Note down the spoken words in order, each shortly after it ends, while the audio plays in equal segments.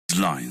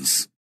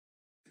lines.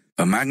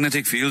 A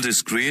magnetic field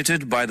is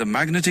created by the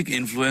magnetic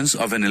influence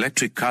of an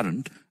electric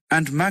current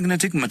and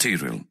magnetic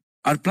material.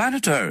 Our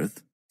planet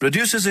Earth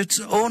produces its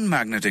own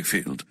magnetic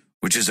field,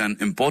 which is an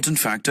important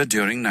factor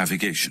during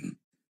navigation.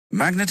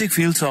 Magnetic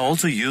fields are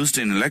also used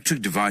in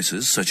electric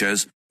devices such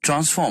as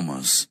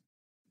transformers.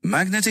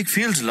 Magnetic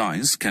field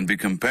lines can be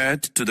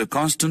compared to the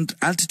constant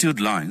altitude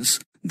lines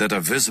that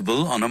are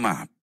visible on a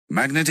map.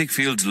 Magnetic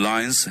field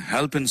lines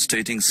help in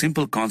stating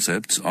simple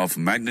concepts of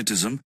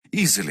magnetism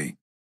easily.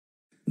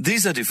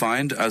 These are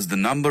defined as the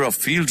number of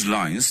field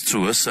lines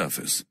through a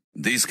surface.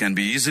 These can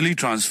be easily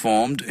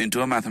transformed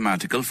into a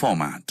mathematical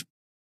format.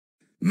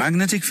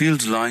 Magnetic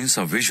field lines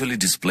are visually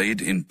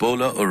displayed in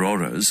polar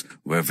auroras,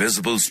 where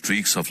visible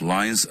streaks of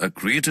lines are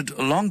created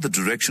along the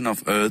direction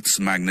of Earth's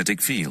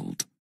magnetic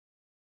field.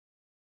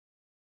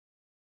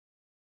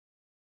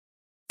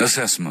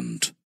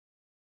 Assessment.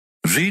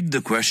 Read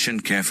the question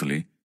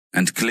carefully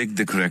and click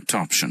the correct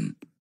option.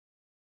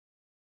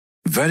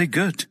 Very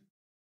good.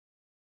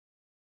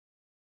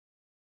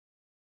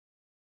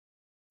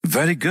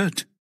 Very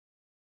good.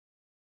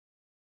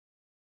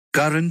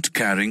 Current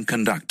carrying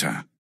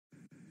conductor.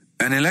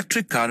 An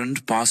electric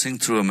current passing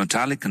through a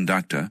metallic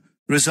conductor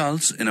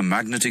results in a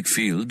magnetic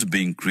field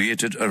being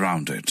created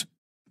around it.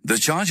 The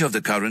charge of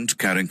the current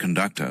carrying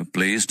conductor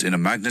placed in a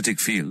magnetic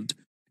field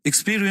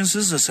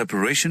experiences a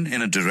separation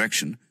in a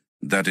direction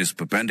that is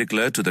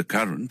perpendicular to the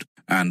current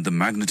and the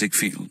magnetic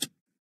field.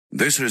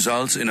 This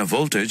results in a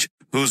voltage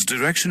whose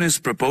direction is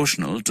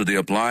proportional to the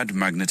applied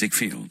magnetic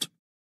field.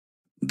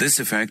 This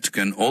effect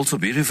can also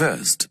be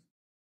reversed.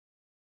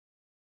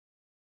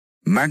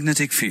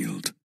 Magnetic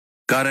field.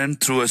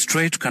 Current through a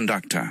straight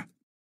conductor.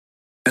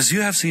 As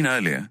you have seen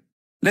earlier,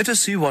 let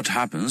us see what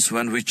happens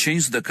when we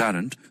change the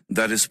current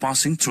that is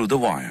passing through the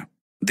wire.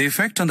 The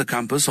effect on the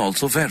compass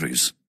also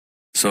varies.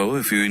 So,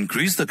 if you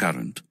increase the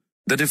current,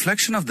 the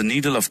deflection of the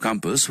needle of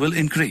compass will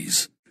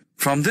increase.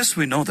 From this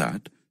we know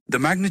that the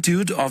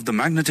magnitude of the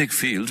magnetic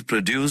field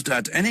produced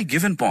at any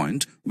given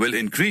point will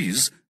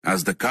increase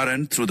as the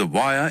current through the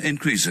wire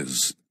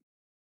increases.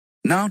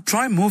 Now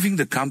try moving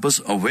the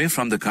compass away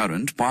from the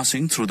current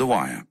passing through the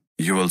wire.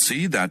 You will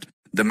see that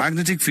the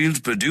magnetic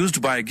field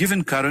produced by a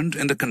given current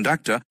in the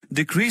conductor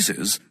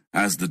decreases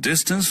as the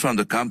distance from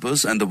the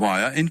compass and the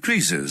wire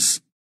increases.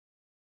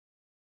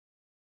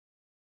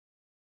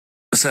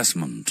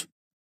 Assessment.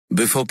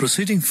 Before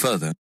proceeding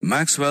further,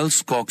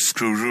 Maxwell's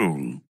corkscrew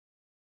rule.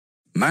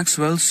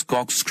 Maxwell's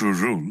corkscrew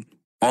rule,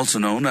 also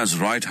known as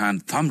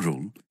right-hand thumb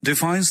rule,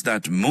 defines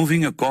that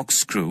moving a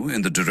corkscrew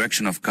in the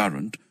direction of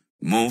current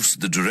moves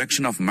the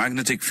direction of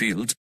magnetic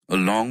field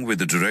along with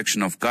the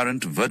direction of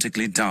current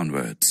vertically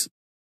downwards.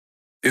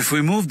 If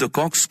we move the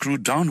corkscrew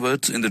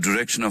downwards in the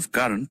direction of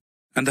current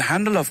and the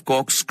handle of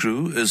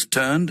corkscrew is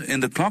turned in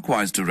the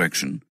clockwise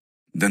direction,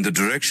 then the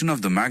direction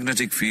of the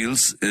magnetic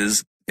fields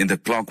is in the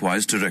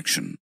clockwise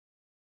direction.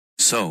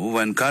 So,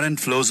 when current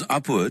flows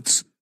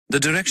upwards, the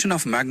direction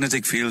of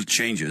magnetic field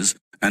changes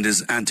and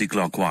is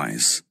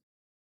anti-clockwise.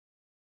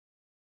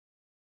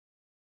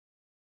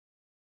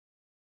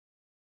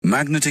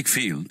 Magnetic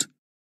field.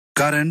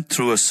 Current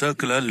through a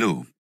circular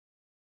loop.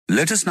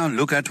 Let us now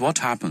look at what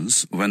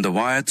happens when the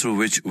wire through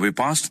which we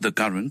passed the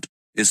current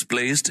is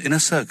placed in a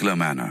circular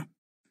manner.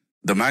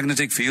 The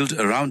magnetic field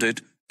around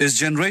it is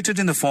generated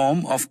in the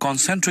form of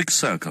concentric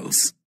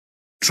circles.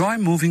 Try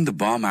moving the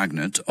bar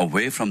magnet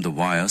away from the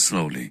wire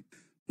slowly.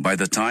 By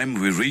the time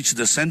we reach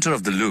the center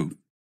of the loop,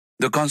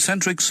 the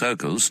concentric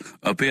circles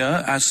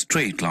appear as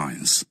straight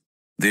lines.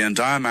 The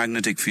entire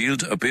magnetic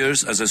field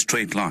appears as a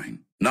straight line.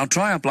 Now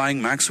try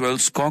applying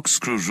Maxwell's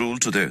corkscrew rule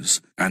to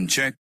this and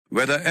check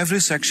whether every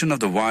section of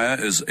the wire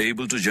is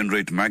able to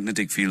generate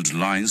magnetic field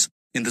lines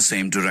in the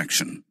same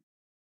direction.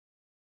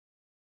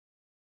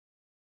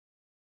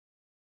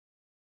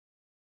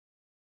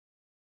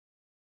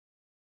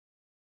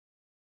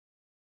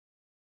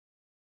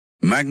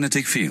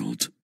 Magnetic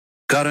field.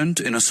 Current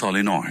in a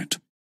solenoid.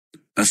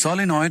 A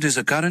solenoid is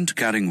a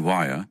current-carrying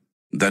wire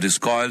that is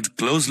coiled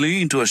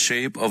closely into a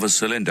shape of a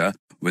cylinder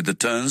with the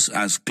turns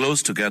as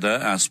close together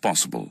as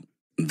possible.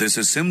 This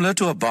is similar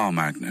to a bar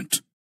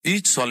magnet.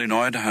 Each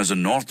solenoid has a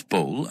north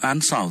pole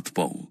and south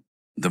pole.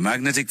 The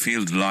magnetic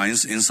field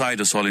lines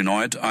inside a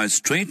solenoid are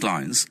straight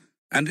lines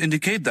and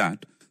indicate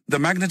that the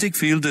magnetic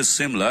field is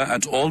similar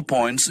at all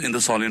points in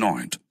the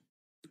solenoid.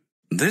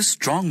 This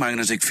strong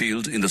magnetic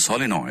field in the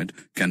solenoid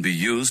can be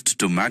used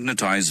to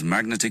magnetize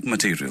magnetic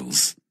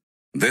materials.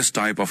 This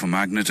type of a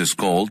magnet is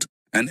called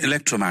an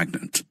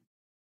electromagnet.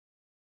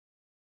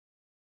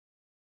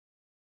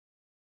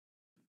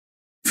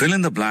 Fill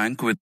in the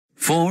blank with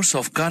force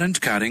of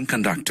current-carrying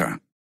conductor.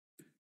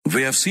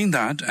 We have seen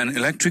that an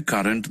electric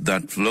current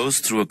that flows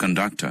through a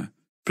conductor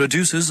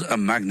produces a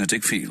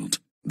magnetic field.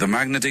 The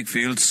magnetic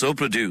field so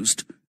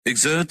produced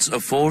exerts a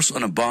force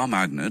on a bar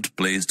magnet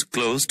placed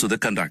close to the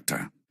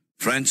conductor.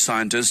 French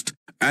scientist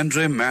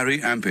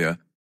André-Marie Ampère,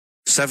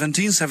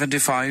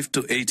 1775 to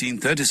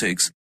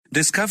 1836,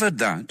 discovered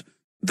that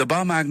the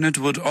bar magnet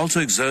would also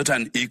exert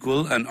an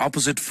equal and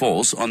opposite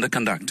force on the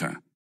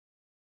conductor.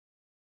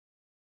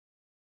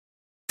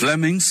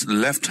 Fleming's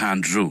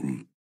left-hand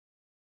rule.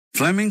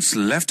 Fleming's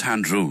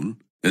left-hand rule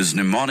is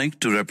mnemonic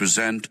to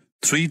represent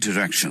 3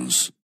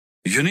 directions.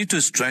 You need to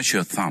stretch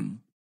your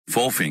thumb,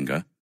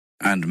 forefinger,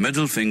 and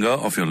middle finger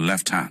of your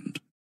left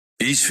hand.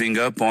 Each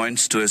finger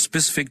points to a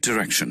specific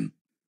direction.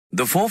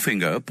 The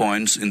forefinger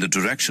points in the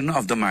direction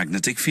of the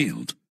magnetic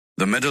field.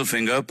 The middle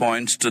finger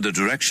points to the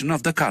direction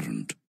of the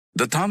current.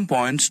 The thumb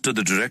points to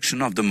the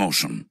direction of the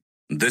motion.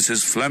 This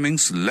is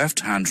Fleming's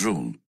left-hand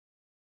rule.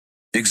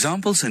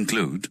 Examples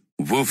include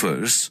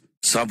woofers,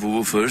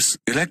 subwoofers,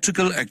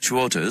 electrical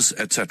actuators,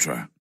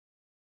 etc.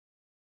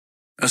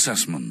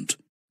 Assessment.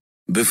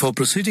 Before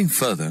proceeding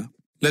further,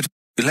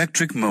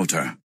 electric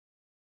motor.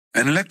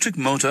 An electric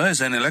motor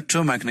is an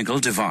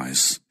electromechanical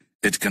device.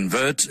 It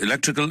converts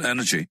electrical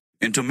energy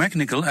into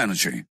mechanical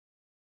energy.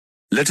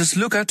 Let us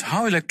look at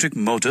how electric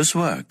motors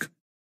work.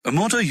 A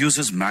motor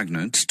uses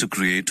magnets to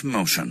create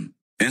motion.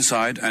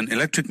 Inside an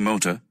electric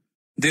motor,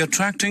 the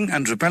attracting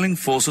and repelling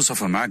forces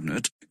of a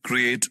magnet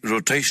create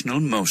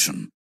rotational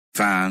motion.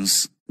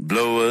 Fans,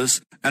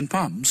 blowers, and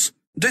pumps,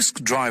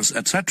 disc drives,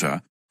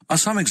 etc. are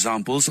some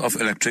examples of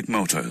electric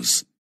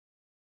motors.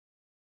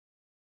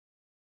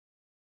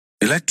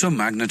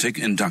 Electromagnetic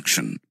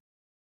induction.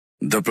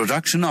 The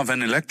production of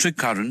an electric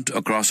current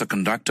across a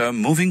conductor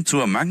moving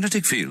through a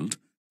magnetic field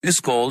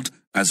is called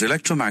as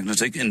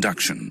electromagnetic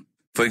induction.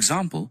 For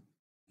example,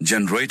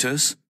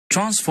 generators,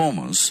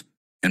 transformers,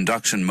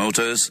 induction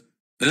motors,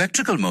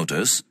 electrical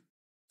motors,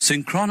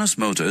 synchronous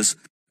motors,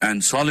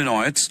 and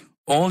solenoids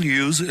all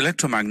use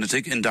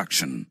electromagnetic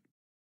induction.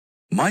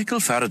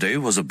 Michael Faraday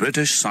was a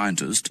British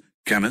scientist,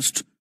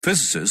 chemist,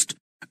 physicist,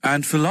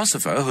 and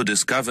philosopher who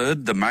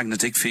discovered the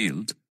magnetic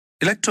field,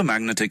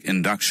 electromagnetic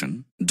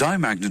induction,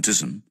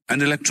 diamagnetism,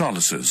 and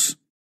electrolysis.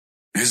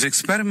 His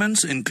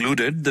experiments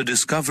included the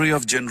discovery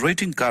of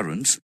generating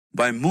currents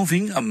by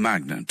moving a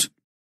magnet.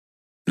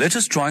 Let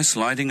us try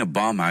sliding a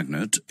bar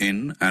magnet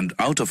in and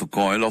out of a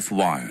coil of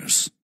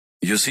wires.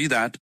 You see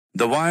that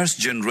the wires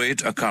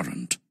generate a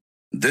current.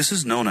 This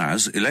is known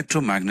as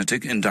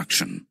electromagnetic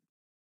induction.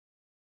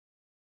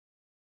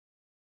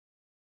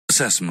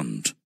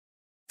 Assessment.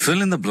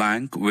 Fill in the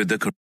blank with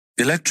the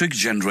electric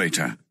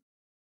generator.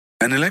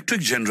 An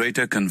electric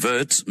generator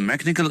converts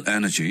mechanical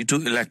energy to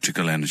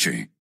electrical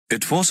energy.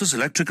 It forces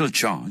electrical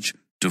charge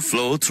to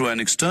flow through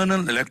an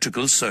external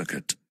electrical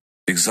circuit.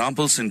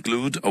 Examples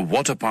include a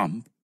water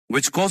pump,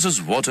 which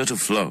causes water to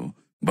flow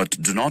but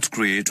do not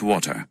create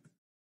water.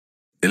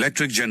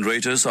 Electric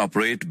generators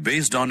operate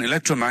based on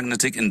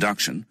electromagnetic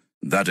induction,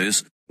 that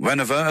is,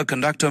 whenever a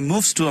conductor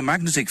moves to a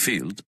magnetic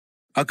field,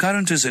 a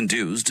current is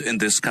induced in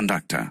this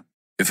conductor.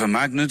 If a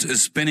magnet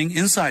is spinning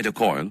inside a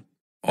coil,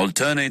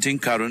 alternating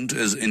current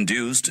is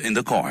induced in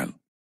the coil.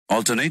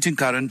 Alternating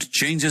current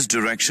changes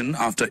direction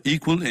after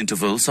equal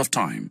intervals of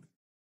time.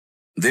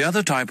 The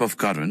other type of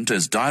current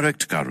is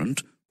direct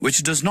current,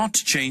 which does not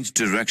change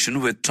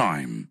direction with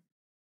time.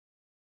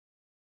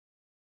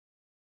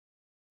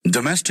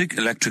 Domestic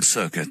electric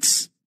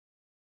circuits.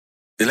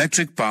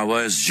 Electric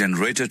power is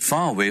generated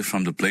far away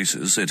from the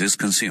places it is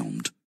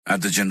consumed.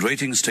 At the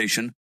generating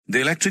station,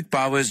 the electric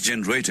power is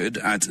generated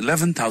at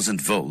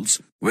 11,000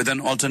 volts with an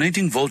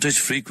alternating voltage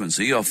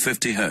frequency of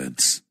 50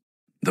 Hz.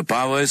 The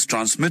power is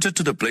transmitted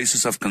to the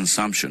places of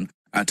consumption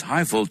at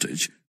high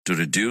voltage to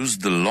reduce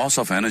the loss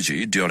of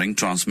energy during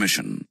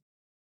transmission.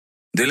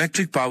 The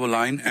electric power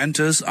line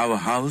enters our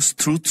house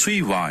through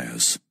 3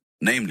 wires,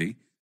 namely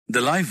the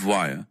live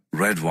wire,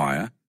 red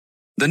wire,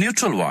 the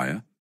neutral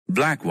wire,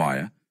 black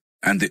wire,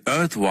 and the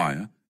earth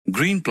wire,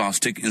 green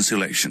plastic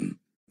insulation.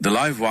 The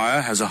live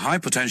wire has a high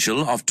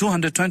potential of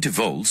 220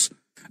 volts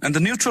and the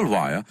neutral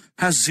wire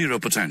has 0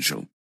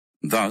 potential.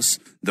 Thus,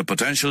 the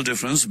potential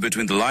difference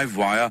between the live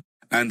wire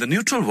and the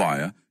neutral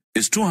wire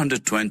is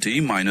 220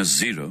 minus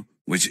 0,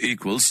 which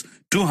equals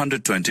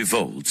 220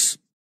 volts.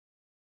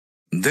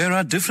 There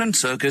are different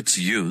circuits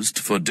used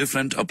for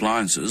different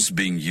appliances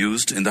being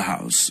used in the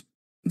house.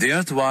 The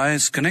earth wire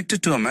is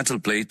connected to a metal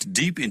plate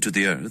deep into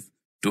the earth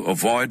to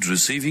avoid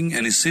receiving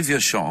any severe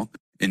shock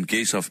in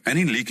case of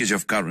any leakage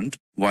of current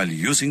while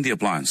using the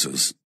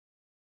appliances.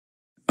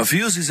 A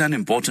fuse is an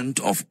important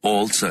of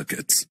all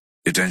circuits.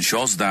 It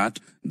ensures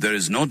that there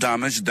is no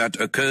damage that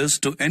occurs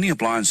to any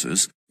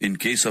appliances in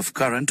case of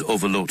current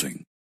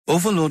overloading.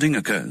 Overloading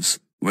occurs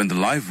when the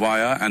live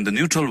wire and the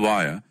neutral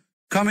wire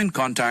come in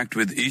contact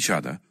with each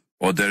other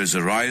or there is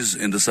a rise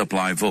in the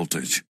supply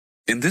voltage.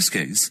 In this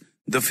case,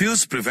 the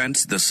fuse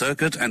prevents the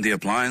circuit and the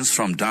appliance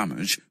from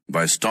damage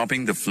by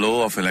stopping the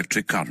flow of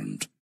electric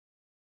current.